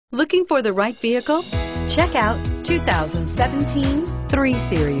Looking for the right vehicle? Check out 2017 3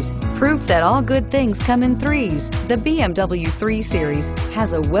 Series. Proof that all good things come in threes. The BMW 3 Series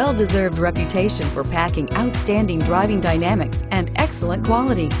has a well-deserved reputation for packing outstanding driving dynamics and excellent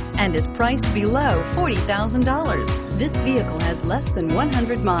quality, and is priced below $40,000. This vehicle has less than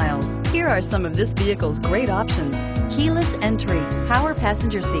 100 miles. Here are some of this vehicle's great options: keyless entry, power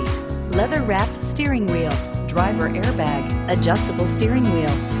passenger seat, leather-wrapped steering wheel, driver airbag, adjustable steering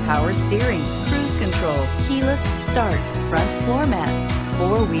wheel, power steering, cruise control, keyless start, front floor mats,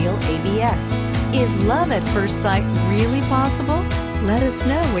 four-wheel ABS. Is love at first sight really possible? Let us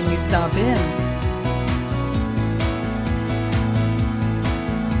know when you stop in.